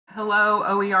Hello,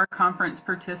 OER conference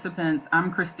participants. I'm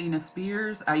Christina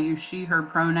Spears. I use she, her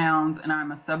pronouns, and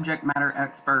I'm a subject matter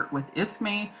expert with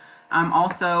ISKME. I'm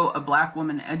also a Black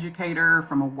woman educator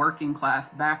from a working class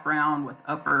background with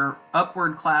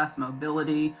upward class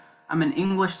mobility. I'm an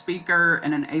English speaker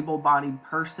and an able bodied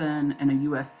person and a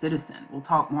US citizen. We'll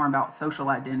talk more about social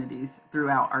identities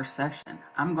throughout our session.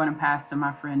 I'm going to pass to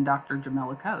my friend Dr.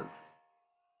 Jemelleh Coes.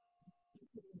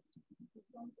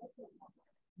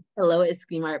 Hello,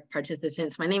 ISKME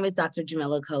participants. My name is Dr.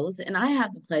 Jemelleh Coes, and I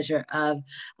have the pleasure of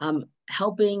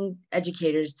helping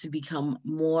educators to become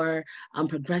more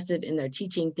progressive in their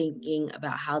teaching, thinking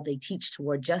about how they teach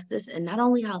toward justice, and not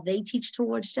only how they teach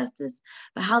towards justice,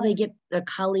 but how they get their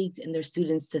colleagues and their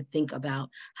students to think about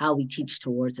how we teach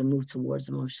towards and move towards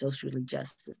a more socially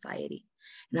just society.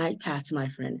 And I pass to my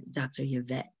friend, Dr.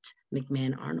 Yvette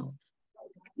McMahon-Arnold.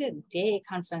 Good day,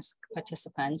 conference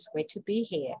participants. Great to be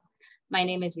here. My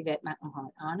name is Yvette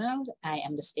McMahon-Arnold. I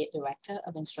am the State Director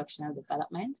of Instructional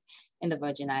Development in the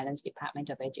Virgin Islands Department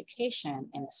of Education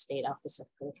in the State Office of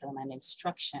Curriculum and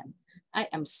Instruction. I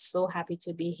am so happy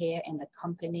to be here in the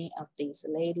company of these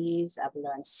ladies. I've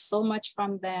learned so much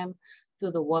from them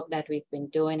through the work that we've been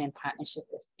doing in partnership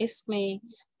with ISKME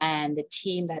and the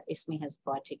team that ISKME has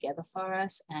brought together for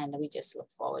us. And we just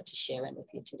look forward to sharing with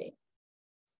you today.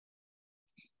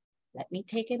 Let me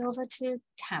take it over to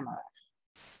Tamara.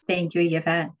 Thank you,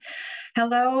 Yvette.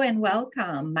 Hello and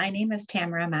welcome. My name is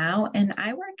Tamara Mouw, and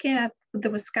I work at the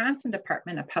Wisconsin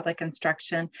Department of Public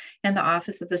Instruction in the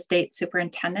Office of the State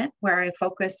Superintendent, where I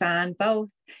focus on both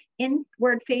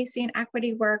inward-facing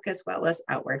equity work as well as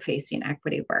outward-facing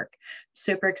equity work.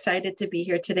 Super excited to be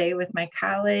here today with my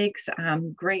colleagues.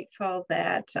 I'm grateful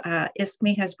that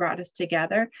ISKME has brought us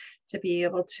together to be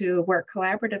able to work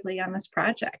collaboratively on this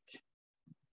project.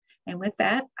 And with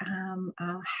that,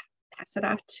 I'll pass it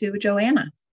off to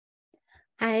Joanna.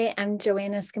 Hi, I'm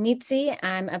Joanna Schimizzi.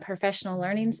 I'm a professional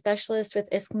learning specialist with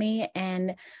ISKME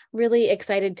and really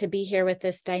excited to be here with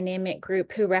this dynamic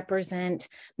group who represent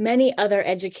many other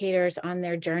educators on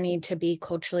their journey to be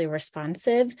culturally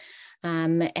responsive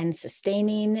and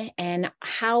sustaining, and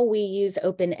how we use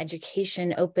open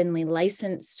education, openly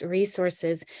licensed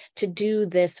resources to do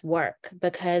this work.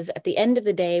 Because at the end of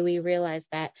the day, we realize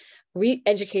that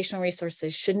educational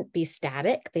resources shouldn't be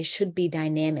static. They should be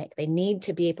dynamic. They need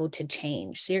to be able to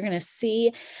change. So you're going to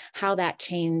see how that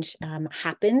change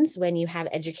happens when you have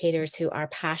educators who are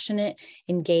passionate,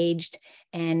 engaged,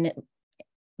 and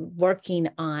working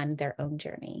on their own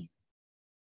journey.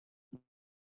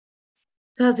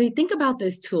 So as we think about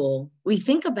this tool, we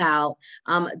think about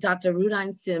Dr.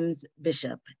 Rudine Sims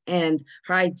Bishop and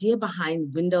her idea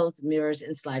behind windows, mirrors,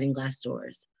 and sliding glass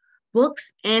doors.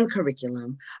 Books and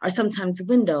curriculum are sometimes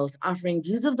windows offering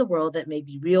views of the world that may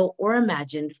be real or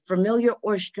imagined, familiar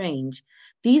or strange.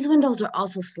 These windows are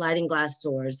also sliding glass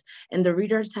doors, and the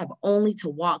readers have only to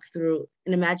walk through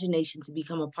an imagination to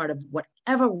become a part of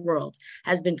whatever world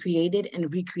has been created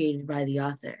and recreated by the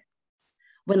author.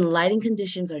 When lighting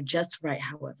conditions are just right,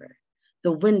 however,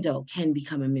 the window can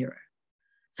become a mirror.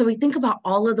 So we think about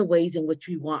all of the ways in which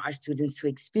we want our students to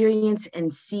experience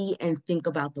and see and think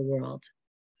about the world.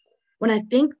 When I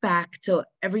think back to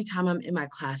every time I'm in my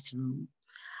classroom,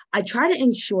 I try to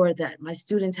ensure that my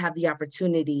students have the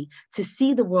opportunity to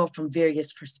see the world from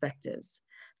various perspectives.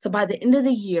 So by the end of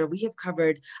the year, we have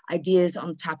covered ideas on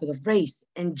the topic of race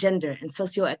and gender and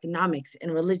socioeconomics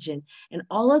and religion and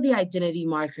all of the identity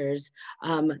markers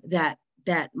that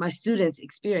my students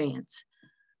experience.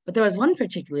 But there was one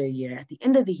particular year, at the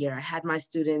end of the year, I had my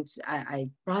students, I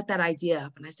brought that idea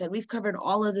up and I said, we've covered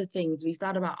all of the things, we've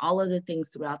thought about all of the things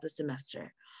throughout the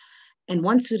semester. And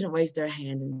one student raised their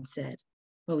hand and said,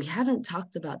 well, we haven't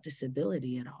talked about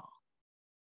disability at all.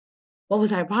 What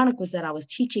was ironic was that I was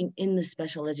teaching in the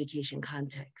special education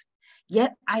context,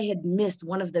 yet I had missed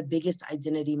one of the biggest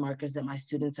identity markers that my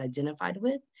students identified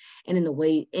with and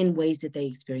in ways that they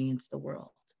experience the world.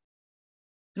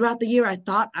 Throughout the year, I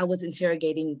thought I was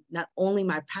interrogating not only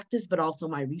my practice, but also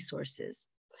my resources,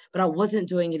 but I wasn't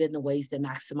doing it in the ways that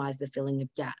maximize the filling of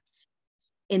gaps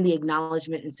in the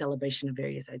acknowledgement and celebration of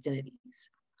various identities.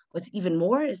 What's even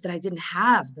more is that I didn't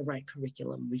have the right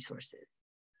curriculum resources.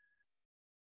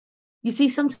 You see,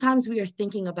 sometimes we are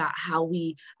thinking about how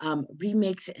we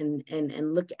remix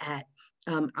and look at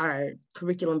our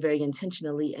curriculum very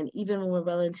intentionally, and even when we're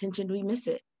well-intentioned, we miss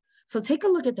it. So take a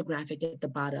look at the graphic at the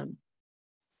bottom.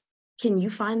 Can you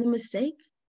find the mistake?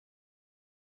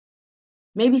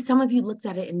 Maybe some of you looked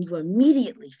at it and you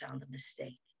immediately found a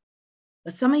mistake,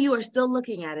 but some of you are still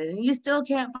looking at it and you still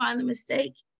can't find the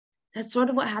mistake. That's sort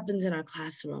of what happens in our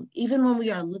classroom. Even when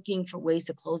we are looking for ways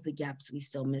to close the gaps, we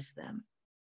still miss them.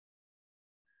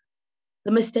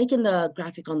 The mistake in the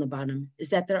graphic on the bottom is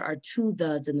that there are two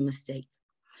thes in the mistake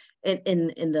in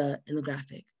the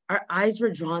graphic. Our eyes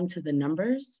were drawn to the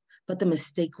numbers, but the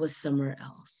mistake was somewhere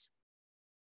else.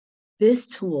 This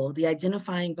tool, the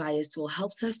identifying bias tool,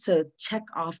 helps us to check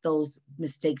off those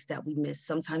mistakes that we miss.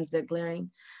 Sometimes they're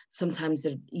glaring, sometimes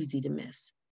they're easy to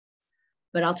miss.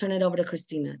 But I'll turn it over to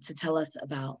Christina to tell us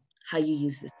about how you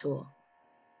use this tool.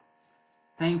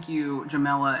 Thank you,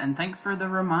 Jemelleh, and thanks for the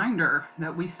reminder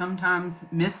that we sometimes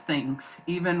miss things,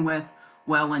 even with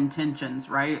well intentions,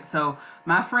 right? So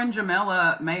my friend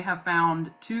Jemelleh may have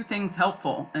found two things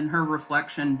helpful in her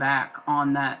reflection back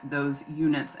on those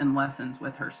units and lessons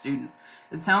with her students.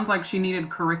 It sounds like she needed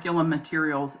curriculum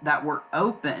materials that were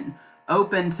open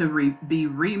to be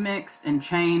remixed and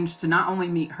changed to not only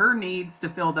meet her needs to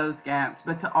fill those gaps,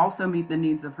 but to also meet the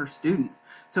needs of her students.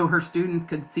 So her students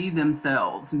could see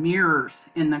themselves, mirrors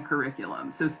in the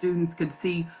curriculum. So students could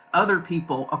see other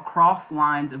people across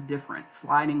lines of difference,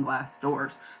 sliding glass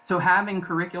doors. So having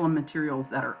curriculum materials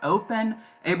that are open,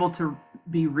 able to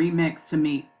be remixed to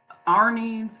meet our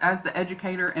needs as the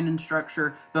educator and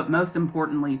instructor, but most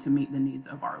importantly, to meet the needs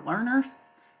of our learners.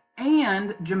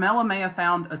 And Jemelleh may have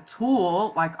found a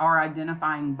tool like our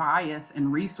identifying bias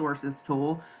and resources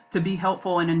tool to be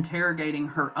helpful in interrogating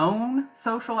her own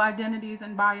social identities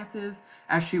and biases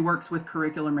as she works with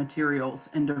curricular materials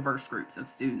in diverse groups of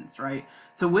students, right?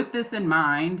 So with this in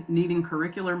mind, needing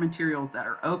curricular materials that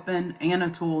are open and a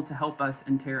tool to help us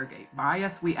interrogate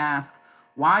bias, we ask,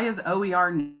 why is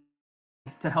OER needed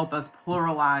to help us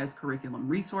pluralize curriculum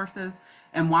resources?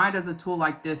 And why does a tool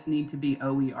like this need to be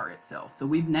OER itself? So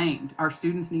we've named our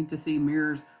students need to see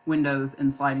mirrors, windows,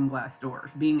 and sliding glass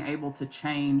doors, being able to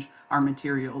change our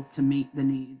materials to meet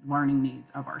the learning needs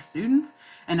of our students.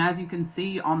 And as you can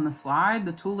see on the slide,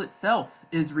 the tool itself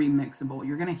is remixable.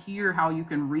 You're going to hear how you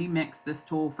can remix this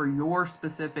tool for your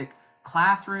specific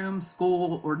classroom,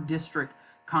 school, or district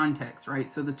context, right?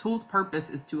 So the tool's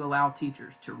purpose is to allow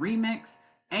teachers to remix,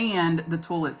 and the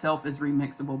tool itself is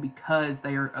remixable because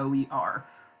they are OER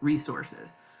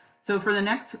resources. So for the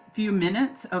next few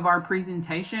minutes of our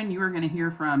presentation, you are going to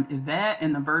hear from Yvette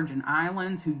in the Virgin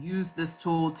Islands, who use this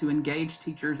tool to engage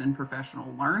teachers in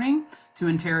professional learning, to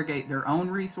interrogate their own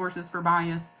resources for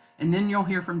bias. And then you'll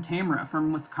hear from Tamara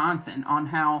from Wisconsin on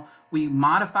how we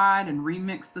modified and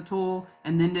remixed the tool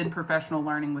and then did professional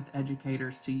learning with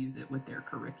educators to use it with their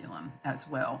curriculum as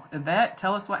well. Yvette,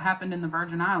 tell us what happened in the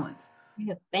Virgin Islands.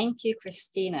 Thank you,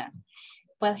 Christina.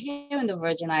 Well, here in the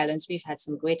Virgin Islands, we've had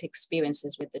some great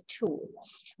experiences with the tool.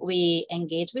 We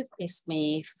engaged with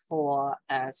ISKME for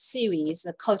a series,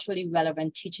 a Culturally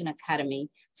Relevant Teaching Academy,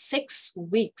 6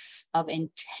 weeks of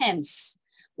intense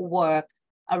work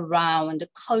around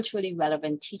culturally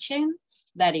relevant teaching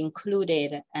that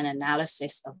included an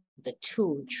analysis of the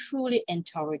tool, truly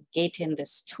interrogating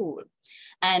this tool.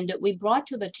 And we brought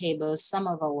to the table some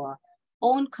of our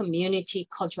own community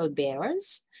cultural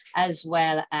bearers, as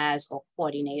well as our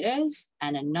coordinators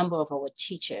and a number of our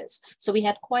teachers. So we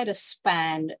had quite a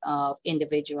span of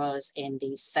individuals in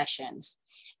these sessions.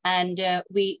 And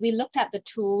we looked at the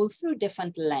tool through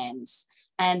different lenses.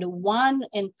 And one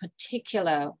in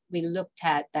particular we looked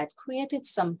at that created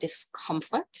some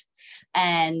discomfort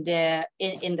and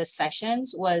in the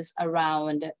sessions was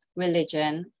around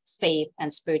religion, faith,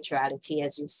 and spirituality,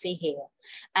 as you see here.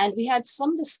 And we had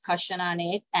some discussion on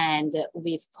it, and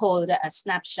we've pulled a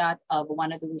snapshot of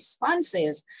one of the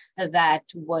responses that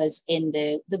was in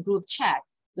the group chat,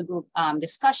 the group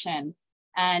discussion.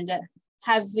 And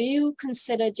have you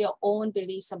considered your own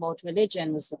beliefs about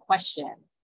religion was the question.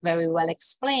 Very well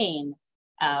explained,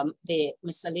 the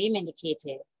Ms. Salim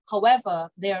indicated.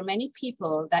 However, there are many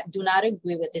people that do not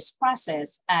agree with this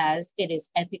process as it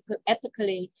is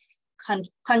ethically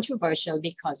controversial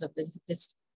because of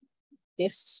this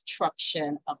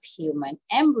destruction of human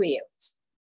embryos.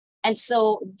 And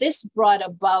so this brought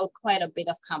about quite a bit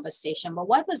of conversation. But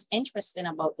what was interesting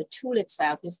about the tool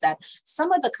itself is that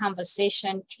some of the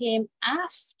conversation came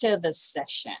after the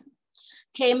session,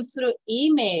 came through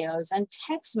emails and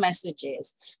text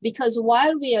messages, because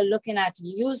while we are looking at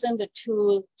using the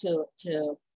tool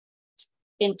to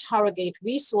interrogate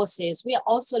resources, we are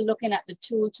also looking at the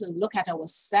tool to look at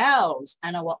ourselves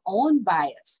and our own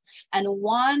bias. And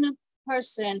one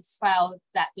person felt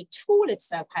that the tool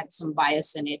itself had some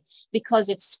bias in it because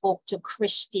it spoke to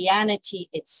Christianity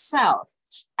itself.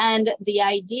 And the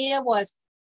idea was,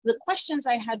 the questions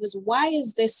I had was, why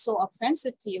is this so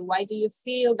offensive to you? Why do you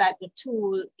feel that the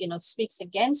tool, speaks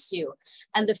against you?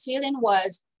 And the feeling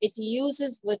was, it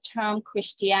uses the term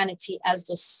Christianity as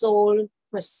the sole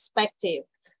perspective.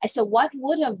 I said, what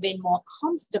would have been more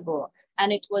comfortable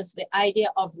And it was the idea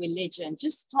of religion,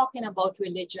 just talking about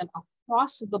religion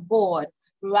across the board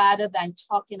rather than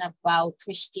talking about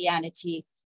Christianity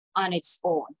on its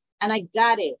own. And I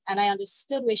got it, and I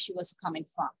understood where she was coming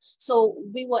from. So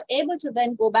we were able to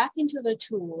then go back into the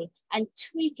tool and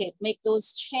tweak it, make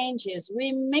those changes,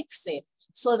 remix it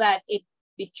so that it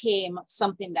became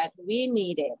something that we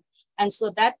needed. And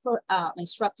so that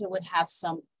instructor would have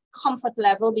some comfort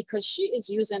level because she is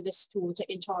using this tool to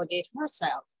interrogate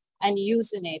herself and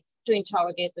using it to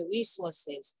interrogate the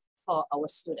resources for our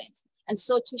students. And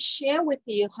so to share with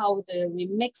you how the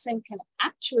remixing can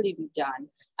actually be done,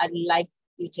 I'd like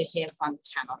you to hear from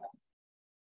Tamara.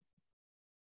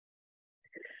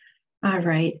 All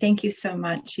right, thank you so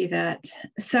much, Yvette.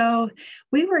 So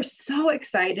we were so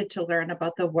excited to learn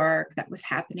about the work that was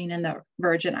happening in the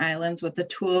Virgin Islands with the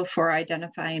tool for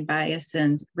identifying bias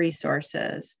and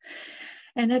resources.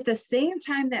 And at the same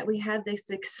time that we had this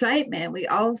excitement, we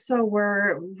also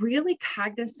were really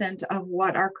cognizant of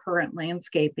what our current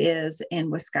landscape is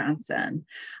in Wisconsin.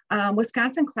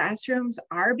 Wisconsin classrooms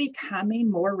are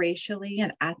becoming more racially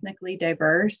and ethnically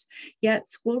diverse, yet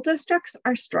school districts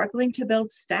are struggling to build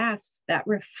staffs that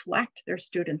reflect their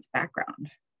students'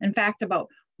 background. In fact, about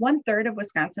 1/3 of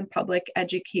Wisconsin public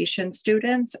education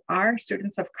students are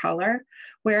students of color,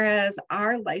 whereas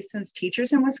our licensed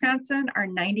teachers in Wisconsin are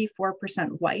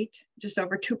 94% white, just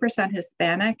over 2%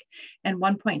 Hispanic, and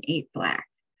 1.8 Black.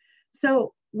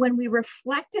 So when we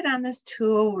reflected on this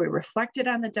tool, we reflected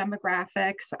on the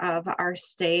demographics of our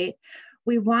state,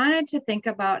 we wanted to think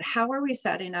about how are we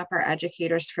setting up our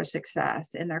educators for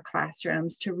success in their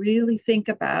classrooms to really think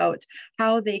about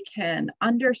how they can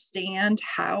understand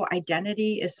how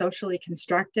identity is socially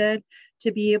constructed,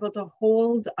 to be able to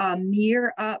hold a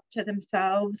mirror up to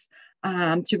themselves,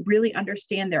 to really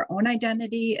understand their own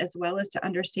identity, as well as to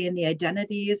understand the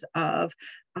identities of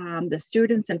the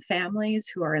students and families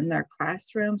who are in their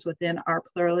classrooms within our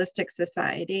pluralistic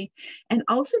society, and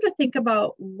also to think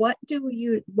about what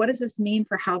does this mean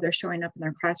for how they're showing up in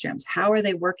their classrooms? How are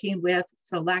they working with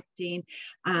selecting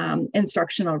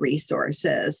instructional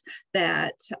resources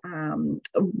that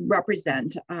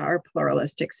represent our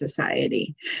pluralistic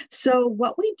society? So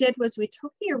what we did was we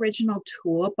took the original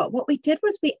tool, but what we did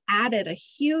was we added a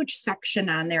huge section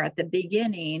on there at the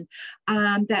beginning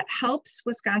that helps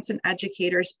Wisconsin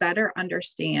educators better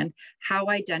understand how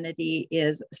identity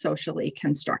is socially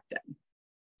constructed.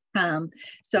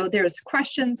 So there's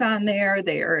questions on there,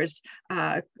 there's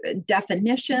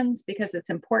definitions, because it's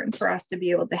important for us to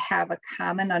be able to have a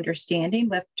common understanding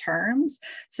with terms.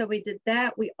 So we did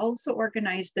that. We also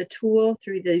organized the tool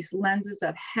through these lenses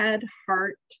of head,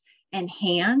 heart, and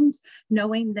hands,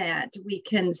 knowing that we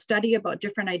can study about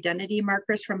different identity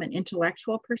markers from an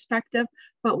intellectual perspective,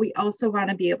 but we also want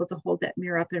to be able to hold that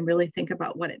mirror up and really think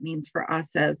about what it means for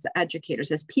us as educators,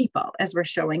 as people, as we're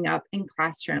showing up in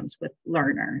classrooms with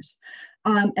learners.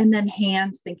 And then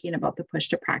hands, thinking about the push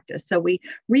to practice. So we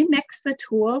remixed the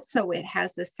tool so it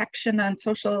has this section on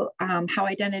social, how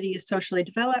identity is socially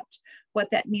developed,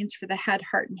 what that means for the head,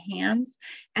 heart, and hands.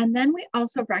 And then we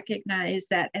also recognize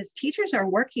that as teachers are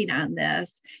working on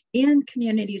this in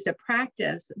communities of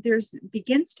practice,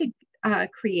 begins to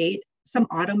create some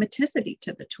automaticity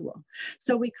to the tool.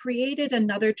 So we created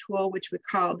another tool, which we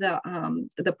call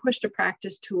the push to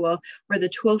practice tool, or the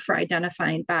tool for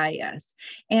identifying bias.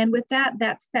 And with that,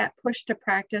 that's that push to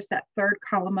practice, that third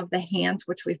column of the hands,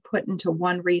 which we've put into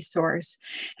one resource.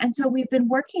 And so we've been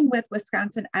working with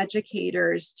Wisconsin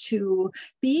educators to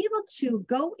be able to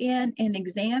go in and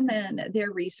examine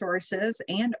their resources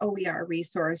and OER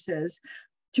resources,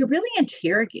 to really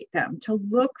interrogate them, to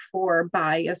look for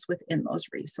bias within those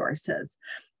resources.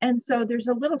 And so there's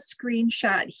a little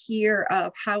screenshot here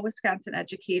of how Wisconsin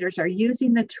educators are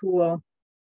using the tool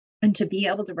and to be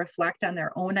able to reflect on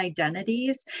their own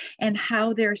identities and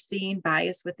how they're seeing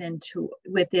bias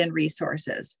within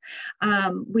resources.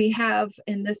 We have,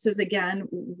 and this is again,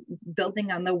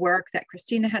 building on the work that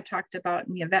Christina had talked about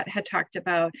and Yvette had talked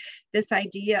about, this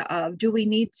idea of, do we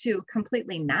need to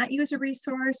completely not use a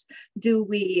resource?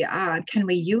 Can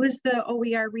we use the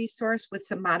OER resource with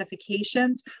some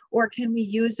modifications? Or can we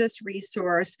use this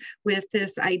resource with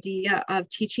this idea of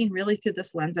teaching really through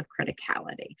this lens of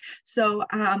criticality? So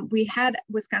we had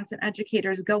Wisconsin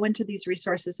educators go into these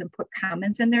resources and put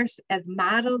comments in there as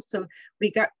models. So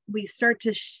we start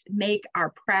to make our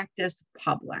practice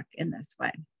public in this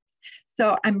way.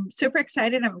 So I'm super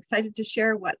excited. I'm excited to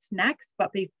share what's next.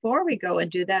 But before we go and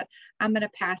do that, I'm going to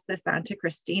pass this on to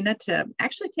Christina to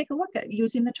actually take a look at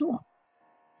using the tool.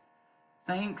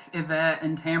 Thanks, Yvette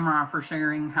and Tamara, for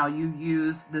sharing how you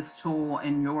use this tool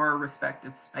in your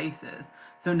respective spaces.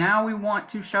 So now we want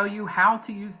to show you how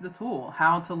to use the tool,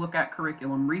 how to look at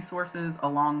curriculum resources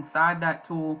alongside that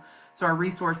tool, so our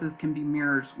resources can be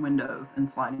mirrors, windows, and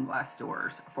sliding glass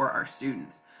doors for our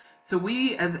students. So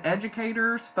we, as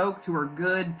educators, folks who are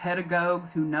good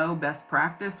pedagogues who know best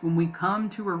practice, when we come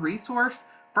to a resource,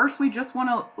 first we just want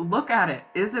to look at it.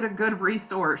 Is it a good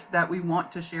resource that we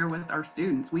want to share with our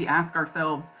students? We ask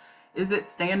ourselves, is it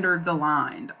standards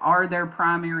aligned? Are there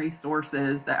primary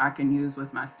sources that I can use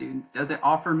with my students? Does it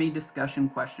offer me discussion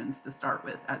questions to start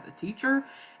with as a teacher?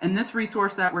 And this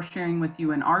resource that we're sharing with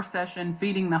you in our session,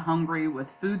 Feeding the Hungry with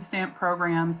Food Stamp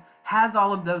Programs, has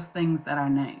all of those things that I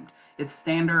named. It's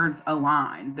standards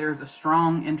aligned. There's a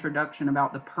strong introduction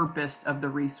about the purpose of the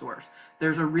resource.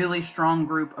 There's a really strong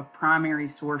group of primary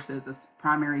sources, a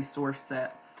primary source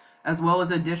set, as well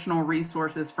as additional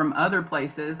resources from other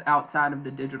places outside of the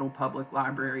Digital Public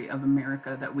Library of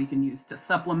America that we can use to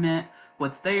supplement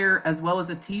what's there, as well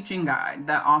as a teaching guide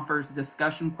that offers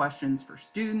discussion questions for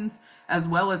students, as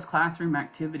well as classroom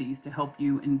activities to help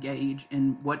you engage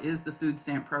in what is the food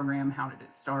stamp program, how did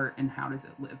it start, and how does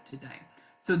it live today.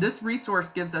 So this resource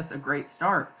gives us a great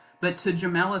start. But to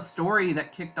Jemelleh's story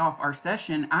that kicked off our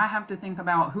session, I have to think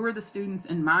about who are the students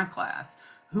in my class?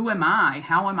 Who am I?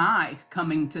 How am I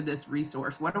coming to this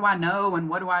resource? What do I know and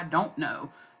what do I don't know?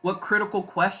 What critical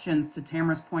questions, to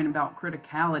Tamara's point about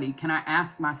criticality, can I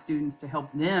ask my students to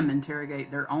help them interrogate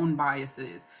their own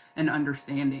biases and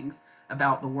understandings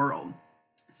about the world?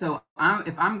 So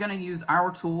if I'm going to use our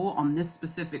tool on this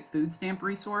specific food stamp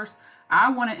resource, I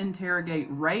want to interrogate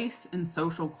race and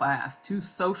social class, two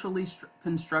socially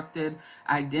constructed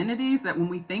identities that when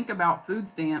we think about food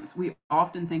stamps, we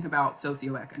often think about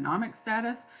socioeconomic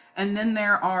status. And then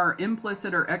there are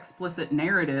implicit or explicit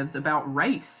narratives about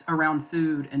race around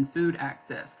food and food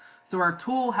access. So our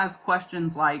tool has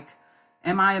questions like,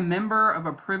 am I a member of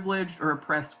a privileged or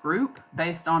oppressed group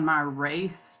based on my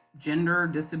race, gender,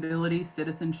 disability,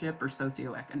 citizenship, or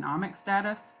socioeconomic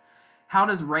status? How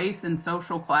does race and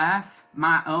social class,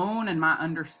 my own and my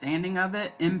understanding of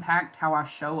it, impact how I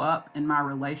show up in my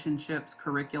relationships,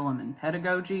 curriculum, and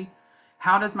pedagogy?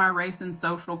 How does my race and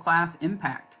social class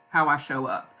impact how I show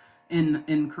up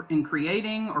in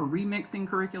creating or remixing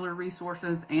curricular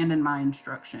resources and in my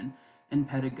instruction and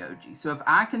pedagogy? So if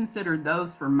I consider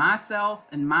those for myself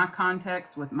in my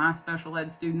context with my special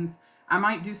ed students, I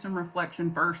might do some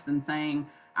reflection first in saying,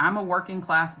 I'm a working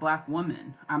class Black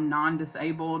woman. I'm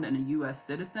non-disabled and a U.S.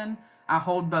 citizen. I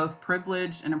hold both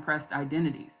privileged and oppressed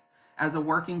identities. As a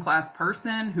working class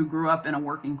person who grew up in a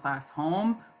working class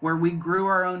home where we grew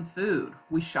our own food,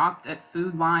 we shopped at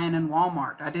Food Lion and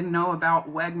Walmart. I didn't know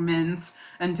about Wegmans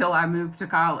until I moved to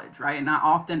college, right? And I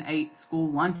often ate school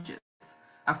lunches.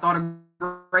 I've thought a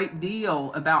great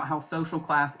deal about how social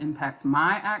class impacts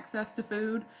my access to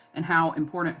food and how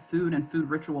important food and food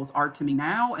rituals are to me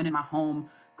now and in my home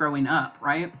growing up,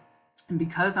 right? And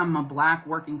because I'm a Black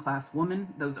working class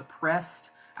woman, those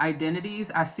oppressed identities,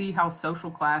 I see how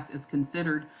social class is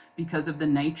considered because of the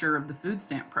nature of the food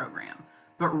stamp program.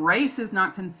 But race is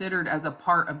not considered as a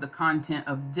part of the content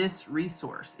of this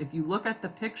resource. If you look at the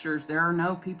pictures, there are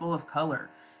no people of color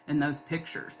in those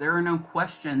pictures. There are no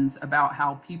questions about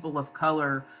how people of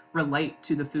color relate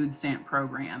to the food stamp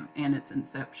program and its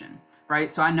inception, right?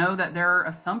 So I know that there are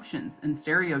assumptions and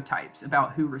stereotypes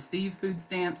about who receive food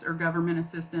stamps or government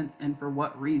assistance and for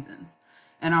what reasons.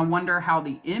 And I wonder how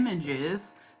the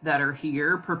images that are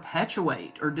here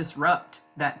perpetuate or disrupt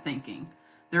that thinking.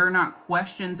 There are not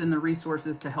questions in the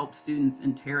resources to help students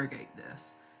interrogate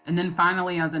this. And then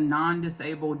finally, as a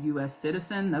non-disabled U.S.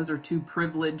 citizen, those are two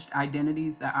privileged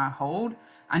identities that I hold.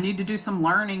 I need to do some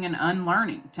learning and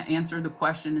unlearning to answer the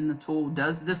question in the tool,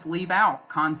 does this leave out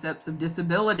concepts of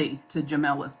disability, to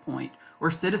Jemelleh's point, or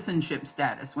citizenship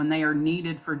status when they are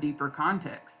needed for deeper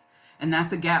context? And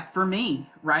that's a gap for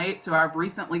me, right? So I've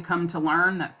recently come to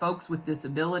learn that folks with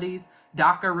disabilities,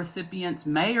 DACA recipients,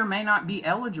 may or may not be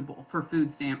eligible for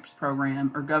food stamps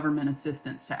program or government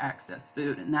assistance to access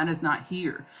food. And that is not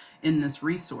here in this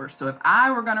resource. So if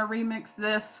I were going to remix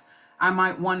this, I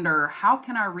might wonder, how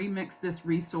can I remix this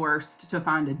resource to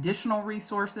find additional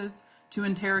resources to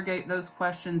interrogate those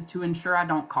questions to ensure I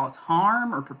don't cause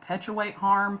harm or perpetuate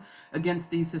harm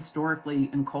against these historically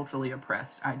and culturally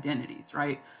oppressed identities,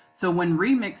 right? So when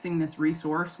remixing this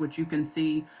resource, which you can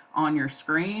see on your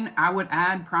screen, I would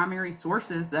add primary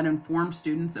sources that inform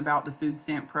students about the food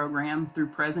stamp program through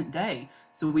present day.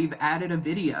 So we've added a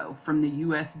video from the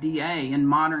USDA in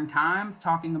modern times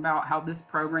talking about how this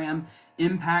program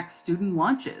impacts student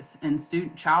lunches and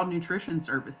child nutrition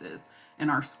services in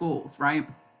our schools, right?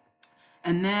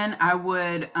 And then I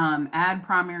would add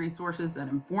primary sources that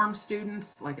inform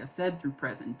students, like I said, through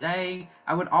present day.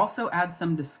 I would also add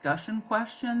some discussion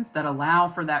questions that allow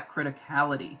for that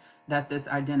criticality that this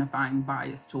identifying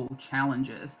bias tool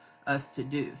challenges us to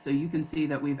do. So you can see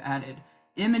that we've added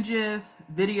images,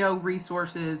 video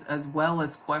resources, as well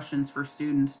as questions for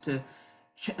students to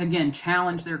again,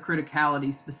 challenge their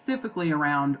criticality specifically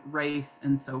around race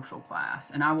and social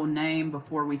class. And I will name,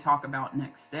 before we talk about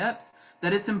next steps,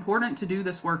 that it's important to do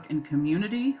this work in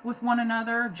community with one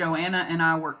another. Joanna and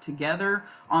I work together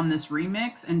on this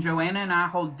remix, and Joanna and I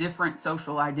hold different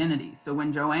social identities. So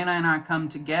when Joanna and I come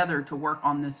together to work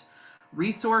on this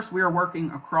resource, we are working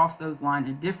across those lines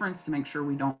of difference to make sure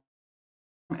we don't,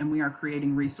 and we are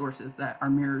creating resources that are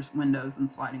mirrors, windows,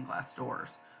 and sliding glass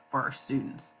doors for our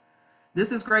students.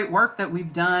 This is great work that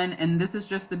we've done, and this is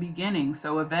just the beginning.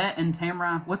 So Yvette and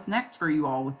Tamara, what's next for you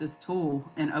all with this tool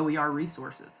and OER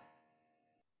resources?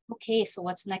 Okay, so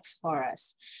what's next for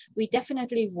us? We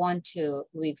definitely want to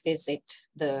revisit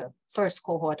the first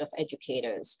cohort of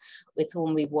educators with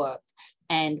whom we work.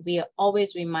 And we are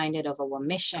always reminded of our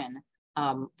mission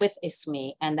with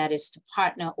ISME, and that is to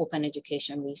partner open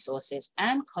education resources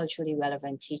and culturally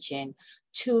relevant teaching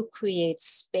to create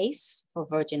space for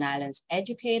Virgin Islands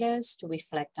educators to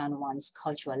reflect on one's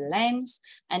cultural lens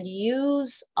and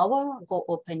use our Go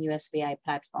Open USVI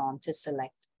platform to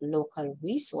select local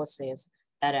resources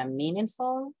that are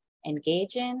meaningful,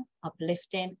 engaging,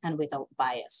 uplifting, and without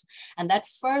bias. And that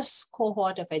first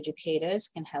cohort of educators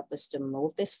can help us to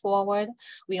move this forward.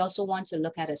 We also want to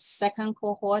look at a second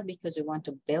cohort because we want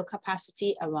to build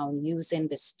capacity around using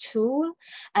this tool.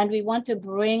 And we want to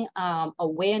bring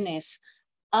awareness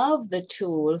of the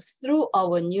tool through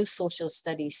our new social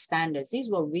studies standards. These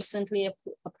were recently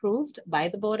approved by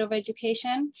the Board of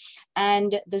Education,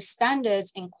 and the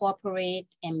standards incorporate,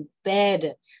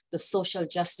 embed the social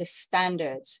justice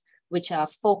standards, which are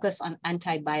focused on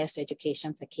anti-bias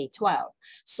education for K-12.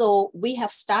 So we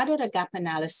have started a gap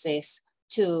analysis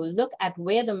to look at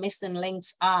where the missing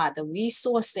links are, the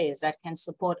resources that can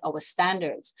support our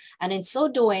standards. And in so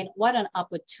doing, what an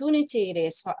opportunity it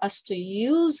is for us to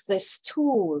use this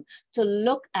tool to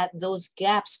look at those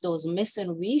gaps, those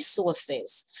missing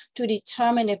resources, to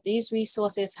determine if these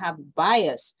resources have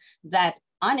bias that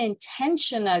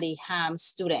unintentionally harm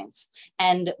students.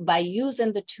 And by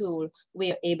using the tool,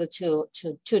 we are able to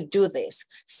do this.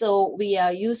 So we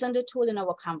are using the tool in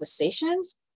our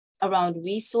conversations around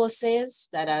resources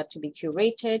that are to be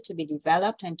curated, to be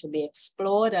developed, and to be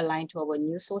explored, aligned to our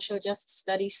new social justice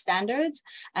studies standards.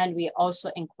 And we are also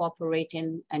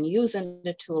incorporating and using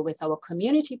the tool with our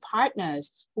community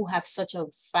partners who have such a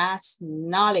vast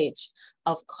knowledge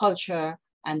of culture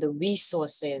and the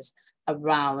resources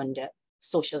around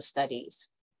social studies.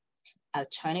 I'll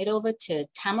turn it over to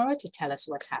Tamara to tell us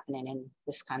what's happening in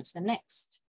Wisconsin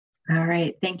next. All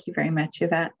right, thank you very much,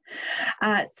 Yvette.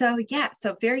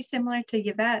 So very similar to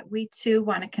Yvette, we too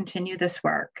want to continue this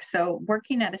work. So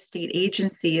working at a state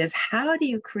agency is how do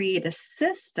you create a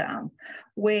system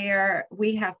where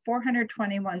we have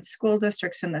 421 school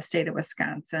districts in the state of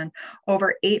Wisconsin,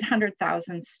 over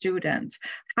 800,000 students.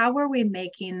 How are we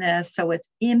making this so it's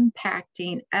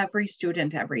impacting every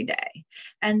student every day?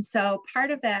 And so part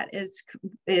of that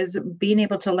is being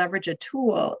able to leverage a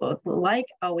tool like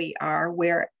OER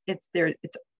where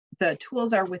the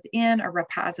tools are within a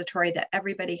repository that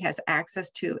everybody has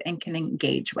access to and can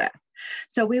engage with.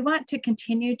 So we want to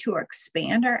continue to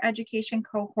expand our education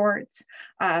cohorts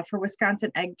for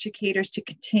Wisconsin educators to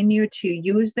continue to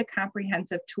use the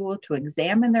comprehensive tool to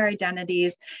examine their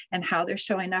identities and how they're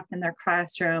showing up in their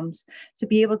classrooms, to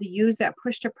be able to use that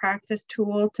push to practice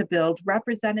tool to build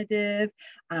representative,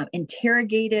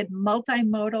 interrogated,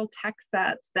 multimodal text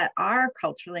sets that are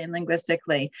culturally and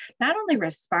linguistically not only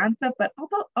responsive, but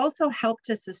also help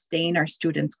to sustain our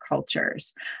students'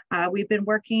 cultures. We've been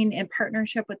working in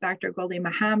partnership with Dr. Goldie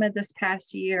Muhammad this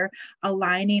past year,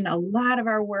 aligning a lot of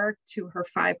our work to her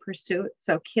 5 pursuits.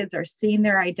 So kids are seeing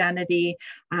their identity,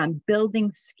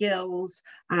 building skills,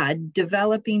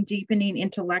 developing, deepening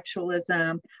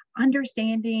intellectualism,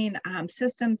 understanding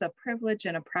systems of privilege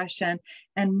and oppression,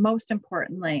 and most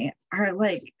importantly, are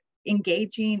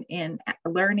engaging in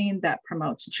learning that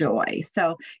promotes joy.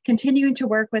 So continuing to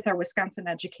work with our Wisconsin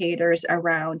educators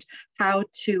around how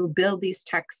to build these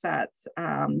text sets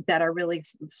that are really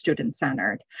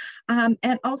student-centered.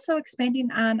 And also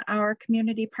expanding on our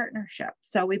community partnership.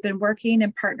 So we've been working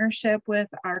in partnership with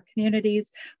our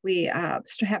communities. We have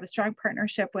a strong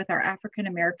partnership with our African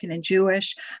American and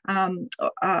Jewish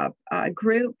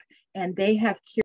group, and they have